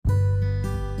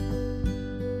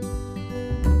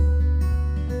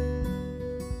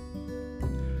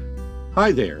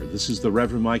Hi there, this is the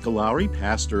Reverend Michael Lowry,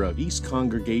 pastor of East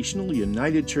Congregational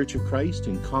United Church of Christ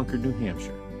in Concord, New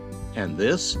Hampshire. And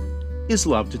this is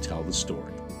Love to Tell the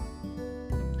Story.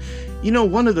 You know,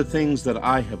 one of the things that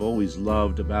I have always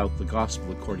loved about the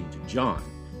Gospel according to John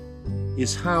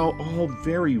is how all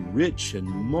very rich and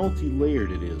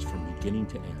multi-layered it is from beginning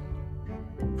to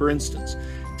end. For instance,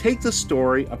 take the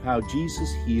story of how Jesus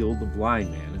healed the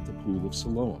blind man at the pool of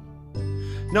Siloam.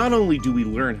 Not only do we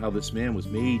learn how this man was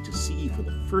made to see for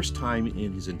the first time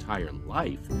in his entire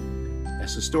life,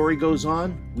 as the story goes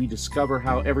on, we discover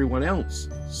how everyone else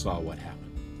saw what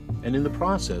happened. And in the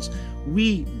process,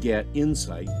 we get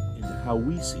insight into how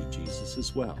we see Jesus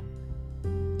as well.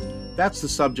 That's the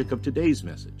subject of today's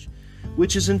message,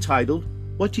 which is entitled,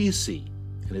 What Do You See?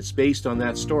 And it's based on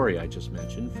that story I just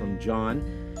mentioned from John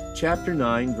chapter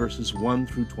 9, verses 1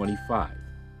 through 25.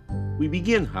 We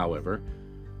begin, however,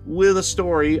 with a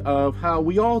story of how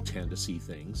we all tend to see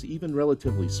things, even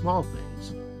relatively small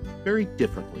things, very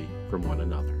differently from one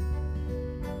another.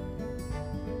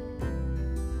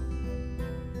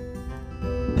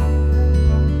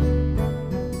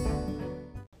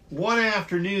 One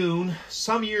afternoon,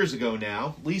 some years ago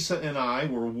now, Lisa and I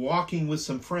were walking with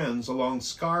some friends along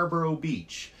Scarborough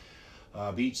Beach,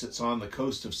 a beach that's on the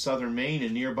coast of southern Maine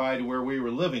and nearby to where we were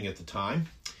living at the time.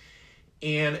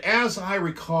 And as I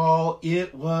recall,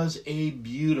 it was a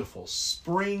beautiful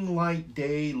spring-like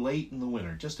day late in the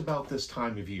winter, just about this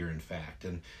time of year, in fact.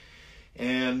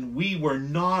 And we were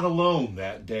not alone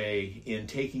that day in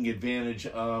taking advantage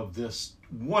of this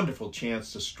wonderful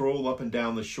chance to stroll up and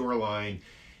down the shoreline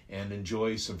and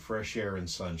enjoy some fresh air and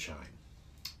sunshine.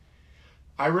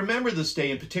 I remember this day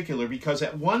in particular because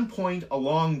at one point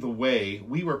along the way,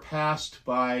 we were passed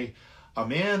by a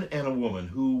man and a woman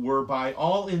who were by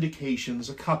all indications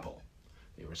a couple.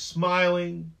 They were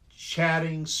smiling,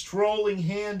 chatting, strolling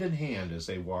hand in hand as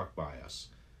they walked by us.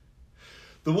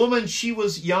 The woman, she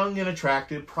was young and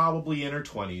attractive, probably in her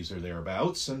 20s or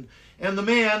thereabouts, and the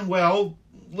man, well,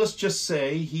 let's just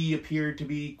say he appeared to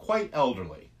be quite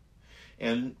elderly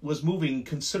and was moving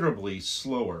considerably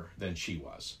slower than she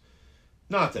was.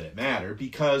 Not that it mattered,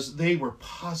 because they were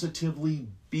positively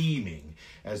beaming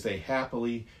as they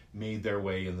happily made their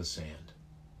way in the sand.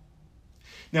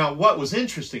 Now, what was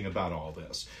interesting about all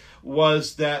this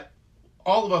was that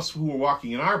all of us who were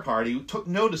walking in our party took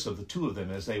notice of the two of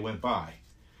them as they went by.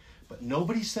 But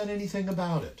nobody said anything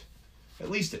about it,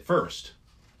 at least at first.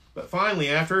 But finally,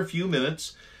 after a few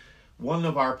minutes, one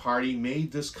of our party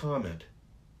made this comment.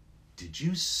 "Did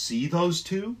you see those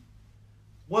two?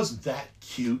 Wasn't that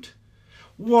cute?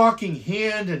 Walking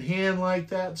hand in hand like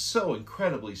that, so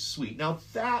incredibly sweet." Now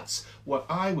that's what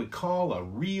I would call a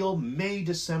real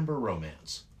May-December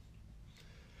romance.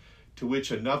 To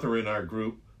which another in our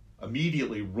group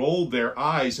immediately rolled their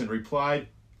eyes and replied,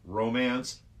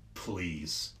 "Romance,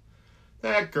 please.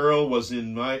 That girl was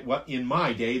what in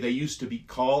my day they used to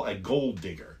call a gold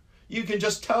digger. You can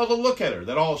just tell to look at her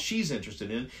that all she's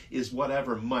interested in is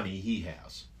whatever money he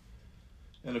has."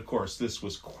 And of course, this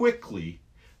was quickly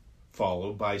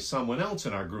followed by someone else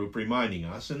in our group reminding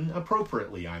us, and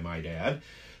appropriately I might add,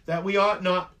 that we ought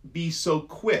not be so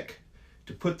quick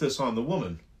to put this on the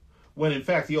woman, when in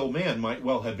fact the old man might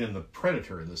well have been the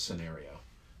predator in this scenario.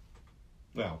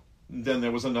 Well, then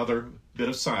there was another bit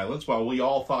of silence while we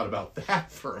all thought about that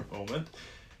for a moment,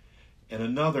 and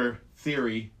another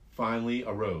theory finally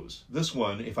arose. This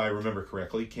one, if I remember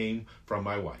correctly, came from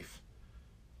my wife.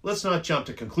 Let's not jump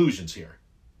to conclusions here.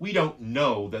 We don't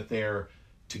know that they're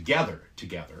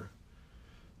together.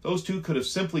 Those two could have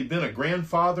simply been a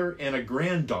grandfather and a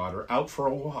granddaughter out for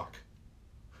a walk.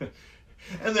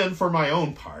 And then for my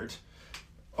own part,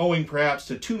 owing perhaps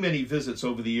to too many visits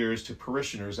over the years to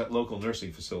parishioners at local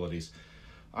nursing facilities,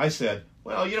 I said,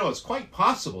 well, it's quite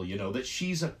possible, that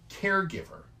she's a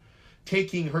caregiver,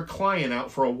 taking her client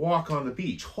out for a walk on the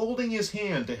beach, holding his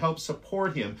hand to help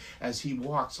support him as he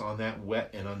walks on that wet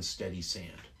and unsteady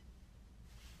sand.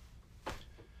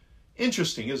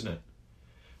 Interesting, isn't it?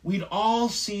 We'd all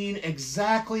seen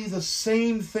exactly the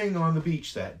same thing on the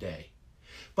beach that day,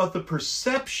 but the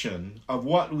perception of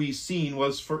what we've seen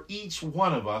was for each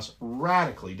one of us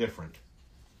radically different.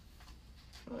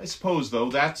 I suppose,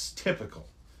 though, that's typical.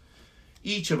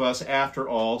 Each of us, after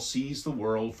all, sees the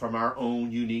world from our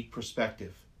own unique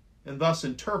perspective, and thus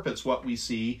interprets what we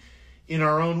see in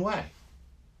our own way.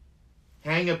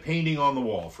 Hang a painting on the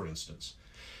wall, for instance,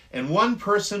 and one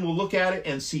person will look at it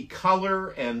and see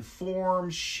color and form,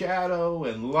 shadow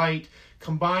and light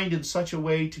combined in such a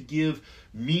way to give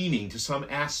meaning to some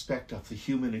aspect of the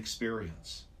human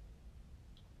experience.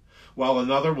 while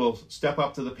another will step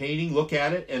up to the painting, look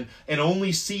at it, and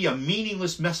only see a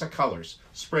meaningless mess of colors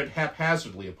spread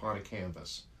haphazardly upon a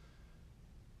canvas.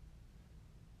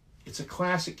 It's a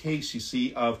classic case, you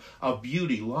see, of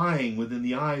beauty lying within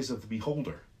the eyes of the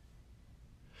beholder.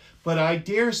 But I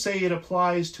dare say it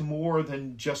applies to more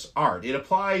than just art. It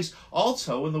applies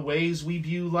also in the ways we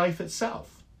view life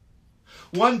itself.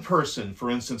 One person, for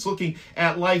instance, looking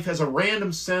at life as a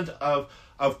random set of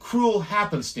cruel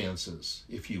happenstances,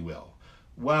 if you will,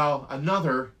 while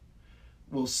another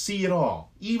will see it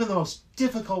all, even the most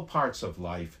difficult parts of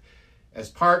life, as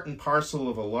part and parcel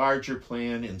of a larger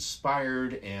plan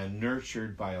inspired and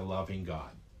nurtured by a loving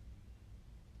God.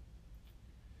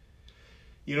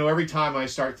 You know, every time I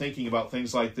start thinking about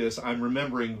things like this, I'm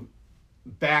remembering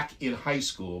back in high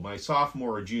school, my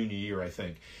sophomore or junior year, I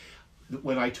think,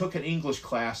 when I took an English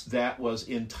class that was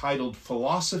entitled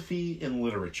Philosophy in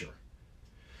Literature.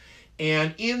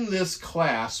 And in this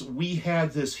class, we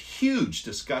had this huge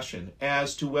discussion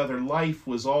as to whether life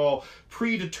was all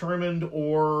predetermined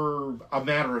or a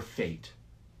matter of fate.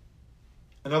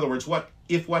 In other words, what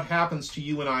happens to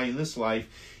you and I in this life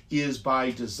is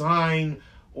by design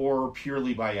or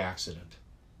purely by accident.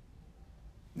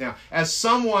 Now, as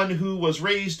someone who was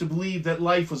raised to believe that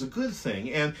life was a good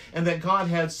thing and that God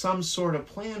had some sort of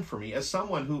plan for me, as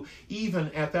someone who even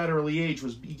at that early age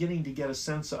was beginning to get a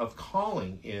sense of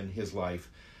calling in his life,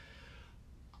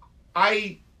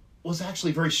 I was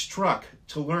actually very struck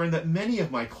to learn that many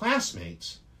of my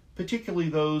classmates, particularly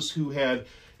those who had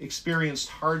experienced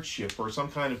hardship or some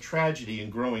kind of tragedy in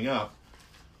growing up,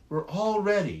 were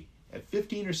already, at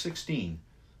 15 or 16,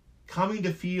 coming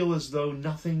to feel as though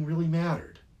nothing really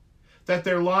mattered, that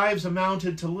their lives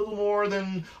amounted to little more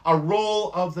than a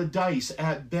roll of the dice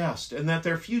at best, and that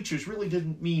their futures really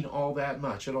didn't mean all that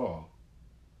much at all.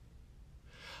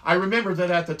 I remember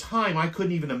that at the time I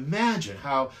couldn't even imagine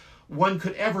how one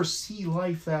could ever see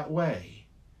life that way.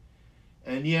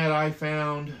 And yet I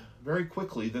found very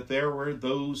quickly that there were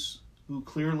those who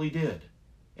clearly did.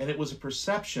 And it was a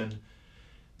perception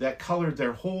that colored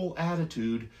their whole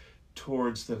attitude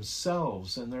towards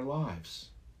themselves and their lives.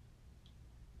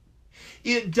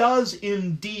 It does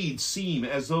indeed seem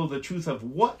as though the truth of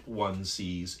what one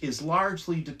sees is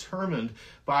largely determined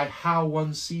by how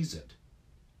one sees it.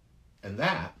 And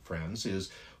that, friends,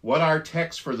 is what our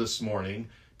text for this morning,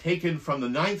 taken from the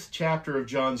 9th chapter of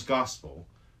John's Gospel,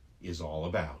 is all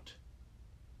about.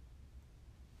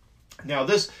 Now,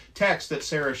 this text that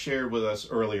Sarah shared with us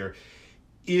earlier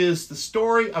is the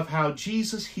story of how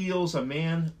Jesus heals a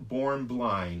man born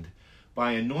blind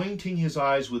by anointing his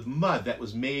eyes with mud that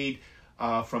was made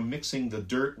from mixing the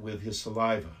dirt with his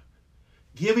saliva,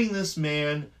 giving this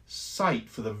man sight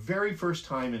for the very first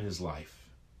time in his life.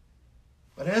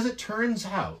 But as it turns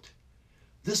out,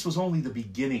 this was only the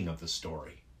beginning of the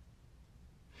story.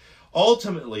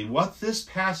 Ultimately, what this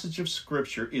passage of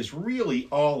Scripture is really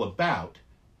all about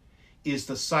is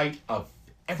the sight of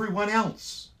everyone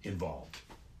else involved.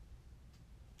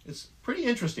 It's pretty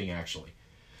interesting, actually.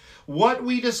 What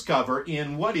we discover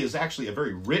in what is actually a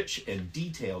very rich and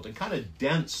detailed and kind of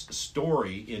dense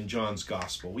story in John's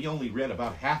Gospel, we only read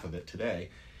about half of it today,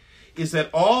 is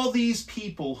that all these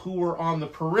people who were on the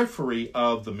periphery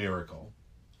of the miracle,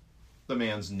 the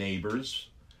man's neighbors,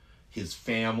 his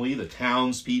family, the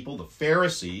townspeople, the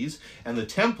Pharisees, and the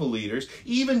temple leaders,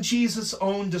 even Jesus'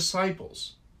 own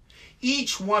disciples,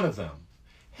 each one of them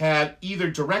had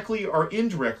either directly or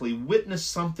indirectly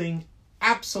witnessed something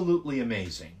absolutely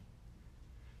amazing.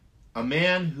 A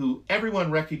man who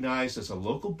everyone recognized as a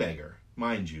local beggar,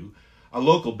 mind you, a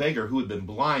local beggar who had been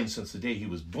blind since the day he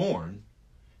was born,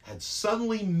 had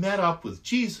suddenly met up with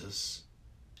Jesus,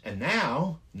 and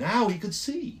now he could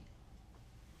see.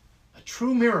 A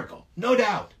true miracle, no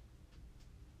doubt.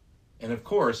 And of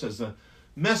course, as the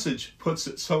message puts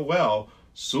it so well,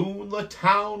 soon the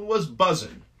town was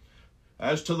buzzing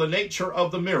as to the nature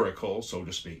of the miracle, so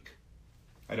to speak.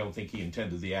 I don't think he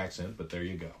intended the accent, but there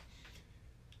you go.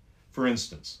 For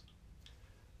instance,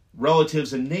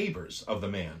 relatives and neighbors of the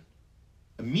man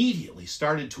immediately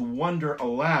started to wonder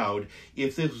aloud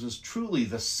if this was truly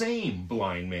the same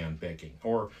blind man begging,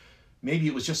 or maybe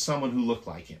it was just someone who looked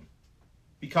like him.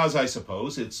 Because I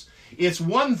suppose it's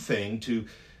one thing to,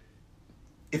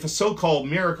 if a so-called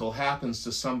miracle happens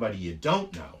to somebody you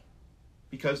don't know,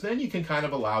 because then you can kind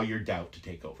of allow your doubt to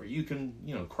take over. You can,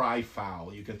 cry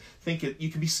foul. You can you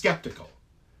can be skeptical.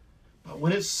 But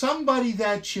when it's somebody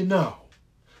that you know,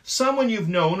 someone you've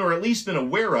known or at least been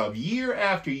aware of year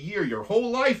after year, your whole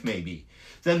life maybe,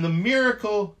 then the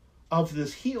miracle of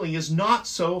this healing is not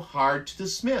so hard to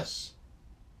dismiss.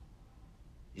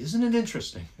 Isn't it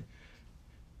interesting?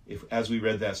 as we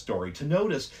read that story, to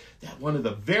notice that one of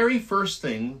the very first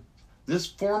things this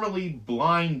formerly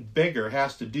blind beggar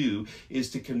has to do is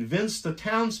to convince the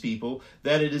townspeople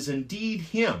that it is indeed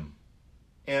him,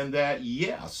 and that,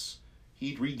 yes,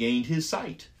 he'd regained his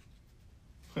sight.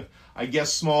 I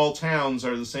guess small towns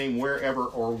are the same wherever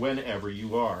or whenever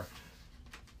you are.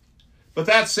 But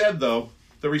that said, though,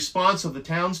 the response of the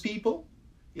townspeople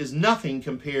is nothing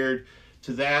compared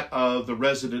to that of the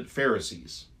resident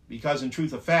Pharisees. Because in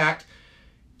truth of fact,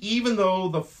 even though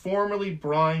the formerly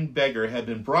blind beggar had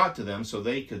been brought to them so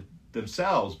they could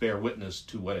themselves bear witness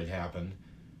to what had happened,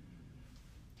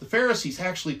 the Pharisees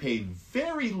actually paid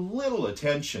very little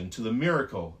attention to the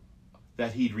miracle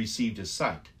that he'd received his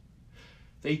sight.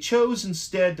 They chose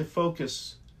instead to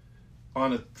focus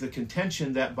on the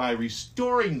contention that by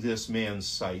restoring this man's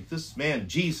sight, this man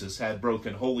Jesus had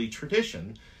broken holy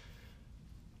tradition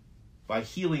by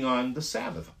healing on the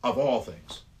Sabbath, of all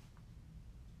things.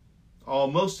 All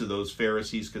most of those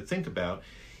Pharisees could think about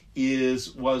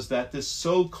was that this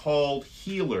so-called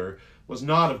healer was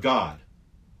not of God,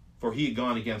 for he had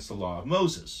gone against the law of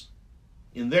Moses.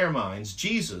 In their minds,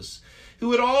 Jesus,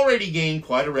 who had already gained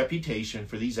quite a reputation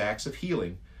for these acts of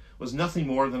healing, was nothing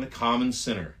more than a common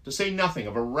sinner, to say nothing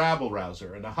of a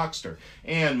rabble-rouser and a huckster,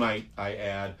 and, might I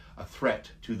add, a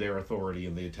threat to their authority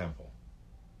in the temple.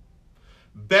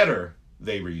 Better,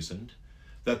 they reasoned,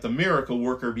 that the miracle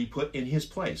worker be put in his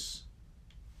place.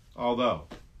 Although,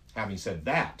 having said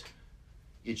that,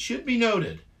 it should be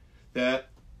noted that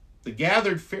the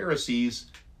gathered Pharisees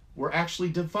were actually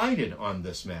divided on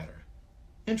this matter.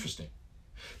 Interesting.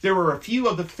 There were a few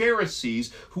of the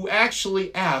Pharisees who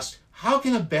actually asked, how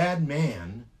can a bad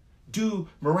man do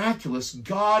miraculous,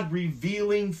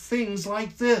 God-revealing things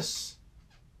like this?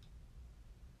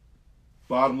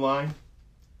 Bottom line,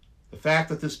 the fact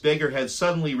that this beggar had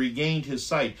suddenly regained his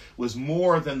sight was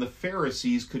more than the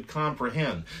Pharisees could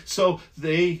comprehend. So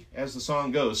they, as the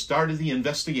song goes, started the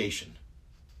investigation,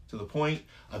 to the point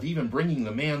of even bringing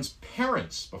the man's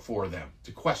parents before them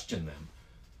to question them.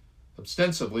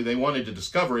 Ostensibly, they wanted to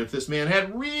discover if this man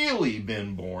had really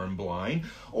been born blind,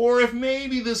 or if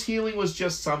maybe this healing was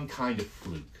just some kind of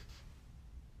fluke.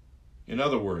 In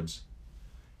other words,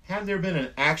 had there been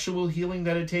an actual healing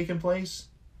that had taken place?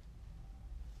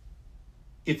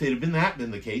 If it had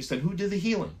been the case, then who did the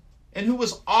healing? And who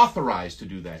was authorized to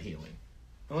do that healing?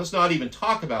 And let's not even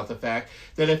talk about the fact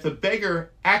that if the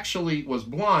beggar actually was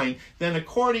blind, then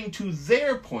according to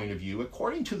their point of view,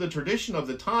 according to the tradition of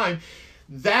the time,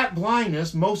 that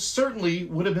blindness most certainly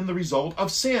would have been the result of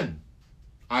sin,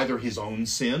 either his own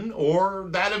sin or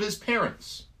that of his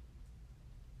parents.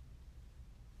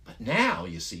 But now,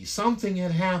 you see, something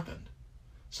had happened.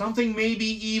 Something maybe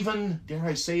even, dare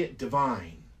I say it,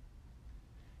 divine.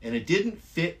 And it didn't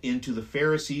fit into the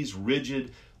Pharisees'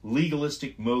 rigid,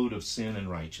 legalistic mode of sin and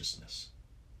righteousness.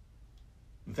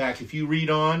 In fact, if you read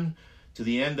on to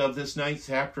the end of this 9th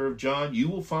chapter of John, you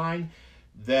will find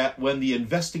that when the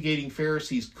investigating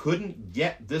Pharisees couldn't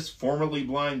get this formerly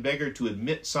blind beggar to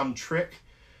admit some trick,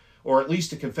 or at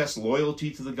least to confess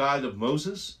loyalty to the God of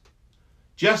Moses,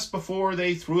 just before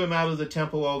they threw him out of the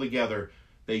temple altogether,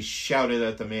 they shouted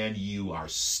at the man, "You are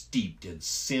steeped in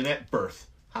sin at birth.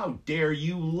 How dare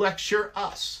you lecture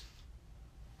us?"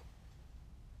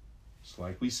 It's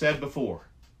like we said before,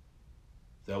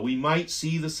 though we might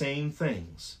see the same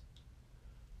things,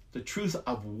 the truth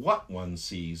of what one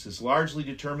sees is largely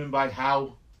determined by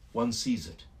how one sees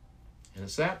it. And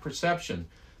it's that perception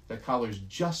that colors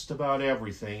just about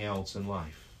everything else in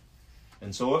life.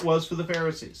 And so it was for the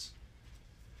Pharisees.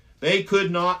 They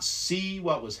could not see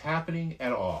what was happening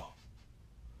at all.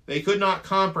 They could not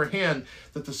comprehend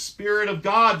that the Spirit of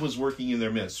God was working in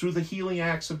their midst through the healing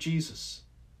acts of Jesus.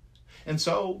 And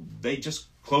so they just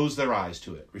closed their eyes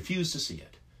to it, refused to see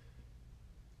it.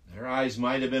 Their eyes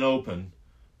might have been open,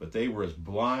 but they were as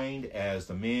blind as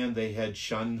the man they had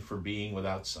shunned for being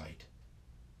without sight.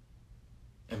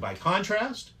 And by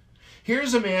contrast,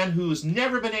 here's a man who's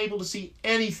never been able to see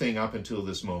anything up until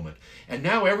this moment. And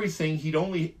now everything he'd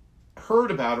only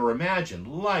heard about or imagined,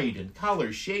 light and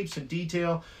color, shapes and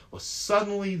detail, was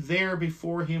suddenly there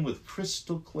before him with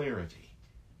crystal clarity.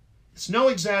 It's no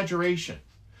exaggeration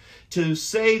to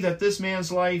say that this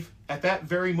man's life at that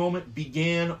very moment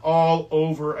began all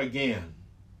over again,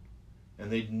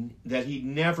 and that he'd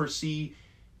never see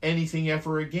anything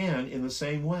ever again in the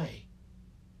same way.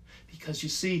 Because you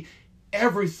see,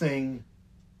 everything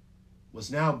was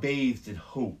now bathed in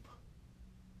hope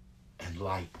and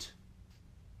light.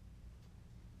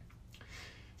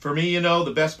 For me,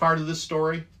 the best part of this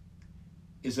story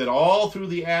is that all through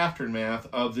the aftermath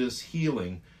of this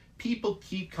healing, people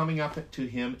keep coming up to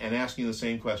him and asking the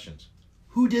same questions.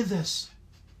 Who did this?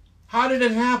 How did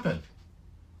it happen?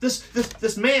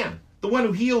 This man, the one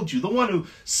who healed you, the one who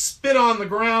spit on the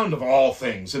ground of all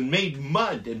things and made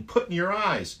mud and put in your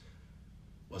eyes,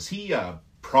 was he a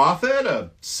prophet,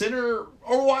 a sinner,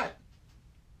 or what?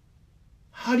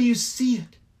 How do you see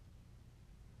it?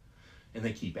 And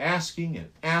they keep asking and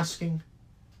asking.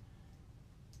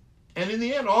 And in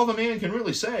the end, all the man can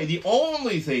really say, the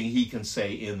only thing he can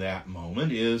say in that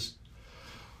moment is,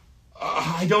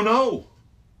 I don't know.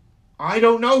 I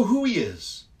don't know who he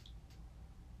is.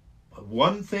 But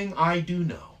one thing I do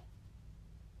know.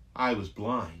 I was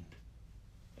blind,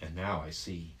 and now I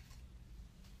see.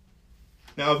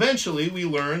 Now, eventually, we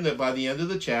learn that by the end of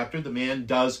the chapter, the man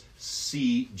does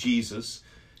see Jesus,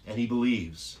 and he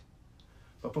believes.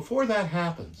 But before that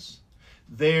happens,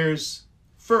 there's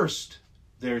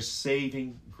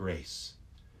saving grace,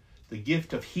 the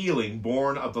gift of healing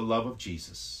born of the love of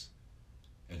Jesus.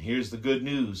 And here's the good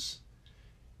news.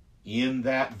 In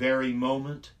that very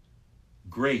moment,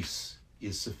 grace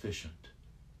is sufficient.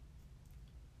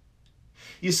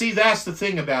 You see, that's the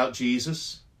thing about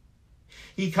Jesus.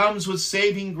 He comes with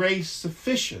saving grace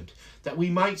sufficient that we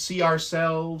might see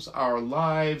ourselves, our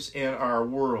lives, and our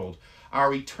world,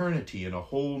 our eternity in a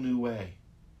whole new way.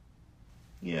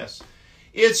 Yes,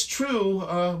 it's true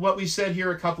what we said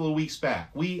here a couple of weeks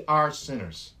back. We are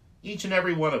sinners, each and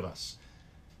every one of us.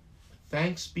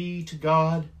 Thanks be to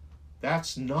God,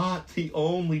 that's not the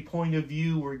only point of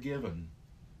view we're given.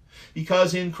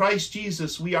 Because in Christ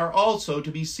Jesus, we are also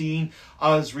to be seen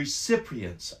as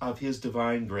recipients of his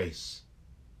divine grace.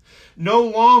 No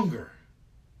longer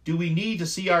do we need to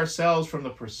see ourselves from the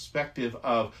perspective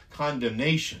of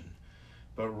condemnation,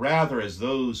 but rather as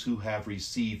those who have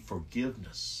received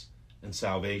forgiveness and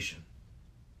salvation.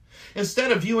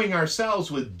 Instead of viewing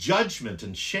ourselves with judgment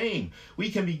and shame, we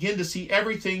can begin to see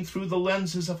everything through the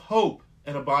lenses of hope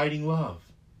and abiding love.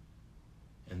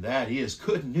 And that is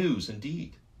good news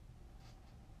indeed.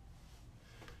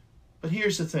 But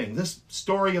here's the thing. This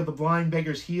story of the blind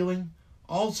beggar's healing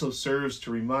also serves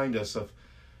to remind us of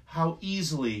how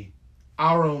easily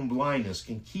our own blindness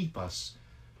can keep us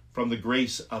from the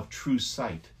grace of true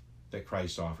sight that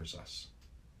Christ offers us.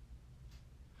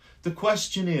 The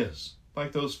question is,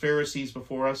 like those Pharisees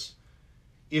before us,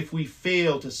 if we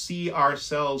fail to see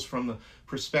ourselves from the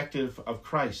perspective of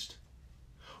Christ,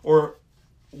 or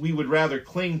we would rather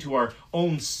cling to our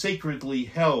own sacredly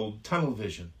held tunnel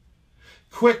vision,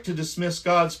 quick to dismiss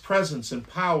God's presence and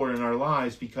power in our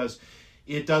lives because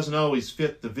it doesn't always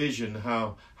fit the vision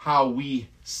how we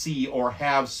see or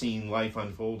have seen life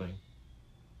unfolding.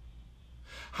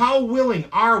 How willing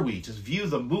are we to view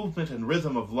the movement and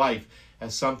rhythm of life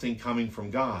as something coming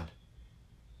from God,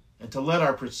 and to let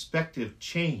our perspective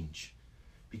change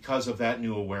because of that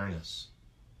new awareness?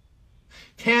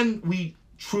 Can we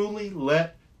truly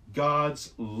let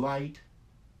God's light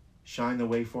shine the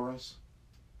way for us?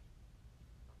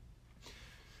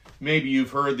 Maybe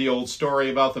you've heard the old story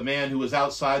about the man who was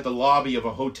outside the lobby of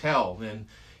a hotel, and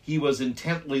he was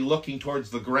intently looking towards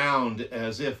the ground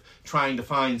as if trying to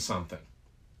find something.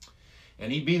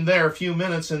 And he'd been there a few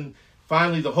minutes, and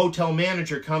finally the hotel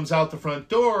manager comes out the front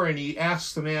door, and he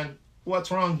asks the man, "What's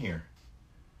wrong here?"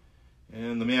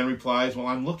 And the man replies, "Well,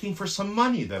 I'm looking for some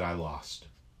money that I lost."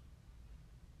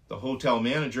 The hotel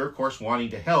manager, of course, wanting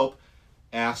to help,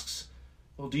 asks,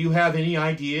 "Well, do you have any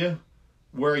idea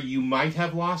where you might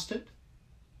have lost it?"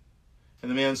 And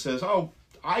the man says, "Oh,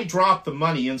 I dropped the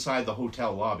money inside the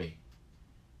hotel lobby."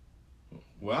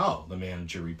 "Well," the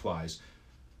manager replies,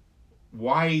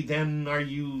 "why then are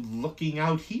you looking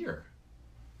out here?"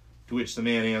 To which the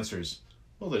man answers,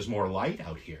 "Well, there's more light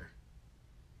out here."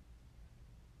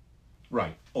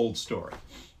 Right, old story.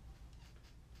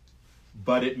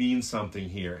 But it means something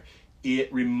here.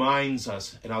 It reminds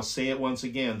us, and I'll say it once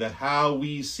again, that how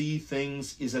we see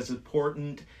things is as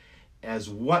important as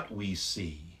what we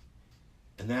see.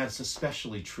 And that's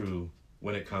especially true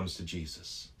when it comes to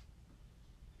Jesus.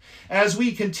 As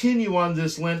we continue on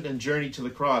this Lenten journey to the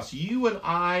cross, you and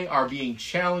I are being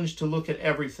challenged to look at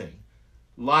everything,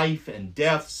 life and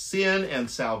death, sin and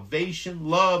salvation,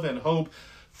 love and hope,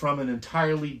 from an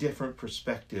entirely different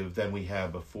perspective than we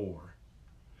have before.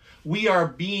 We are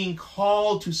being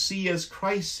called to see as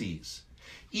Christ sees,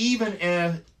 even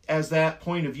as that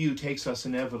point of view takes us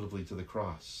inevitably to the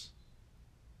cross.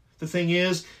 The thing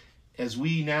is, as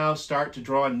we now start to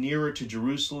draw nearer to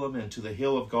Jerusalem and to the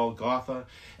hill of Golgotha,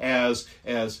 as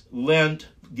Lent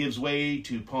gives way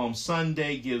to Palm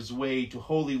Sunday, gives way to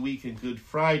Holy Week and Good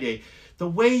Friday, the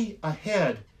way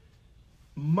ahead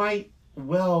might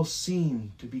well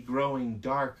seem to be growing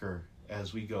darker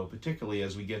as we go, particularly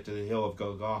as we get to the hill of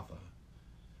Golgotha.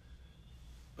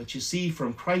 But you see,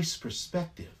 from Christ's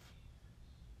perspective,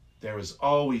 there is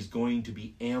always going to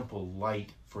be ample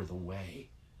light for the way.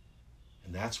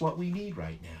 And that's what we need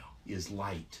right now, is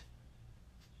light.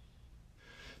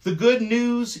 The good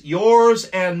news, yours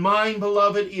and mine,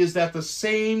 beloved, is that the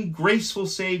same graceful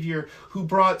Savior who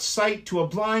brought sight to a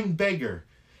blind beggar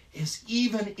is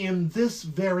even in this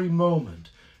very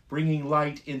moment bringing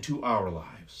light into our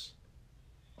lives,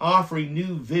 offering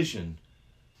new vision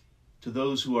to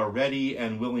those who are ready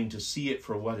and willing to see it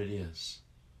for what it is.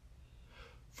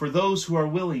 For those who are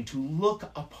willing to look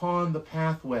upon the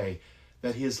pathway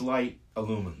that his light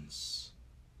illumines.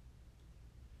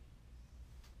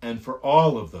 And for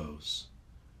all of those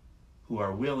who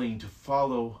are willing to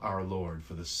follow our Lord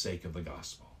for the sake of the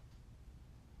gospel.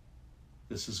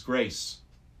 This is grace.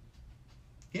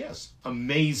 Yes,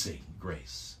 amazing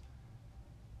grace.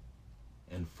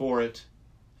 And for it,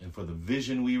 and for the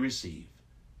vision we receive,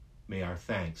 may our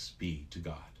thanks be to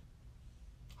God.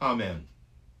 Amen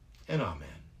and amen.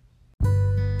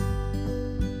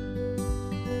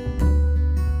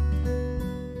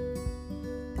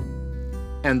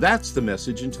 And that's the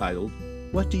message entitled,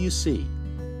 What Do You See?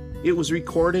 It was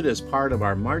recorded as part of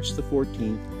our March the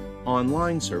 14th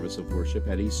online service of worship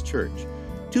at East Church,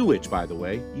 to which, by the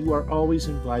way, you are always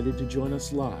invited to join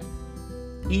us live,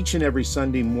 each and every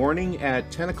Sunday morning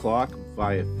at 10 o'clock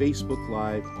via Facebook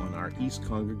Live on our East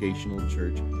Congregational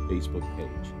Church Facebook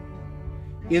page.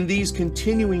 In these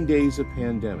continuing days of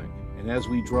pandemic, and as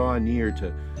we draw near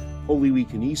to Holy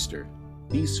Week and Easter,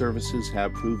 these services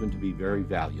have proven to be very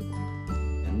valuable.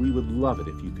 And we would love it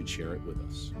if you could share it with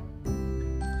us.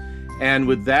 And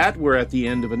with that, we're at the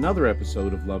end of another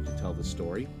episode of Love to Tell the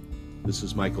Story. This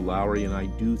is Michael Lowry, and I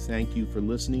do thank you for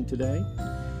listening today.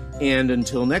 And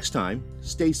until next time,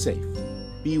 stay safe,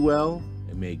 be well,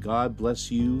 and may God bless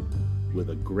you with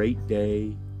a great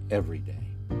day every day.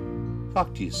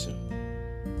 Talk to you soon.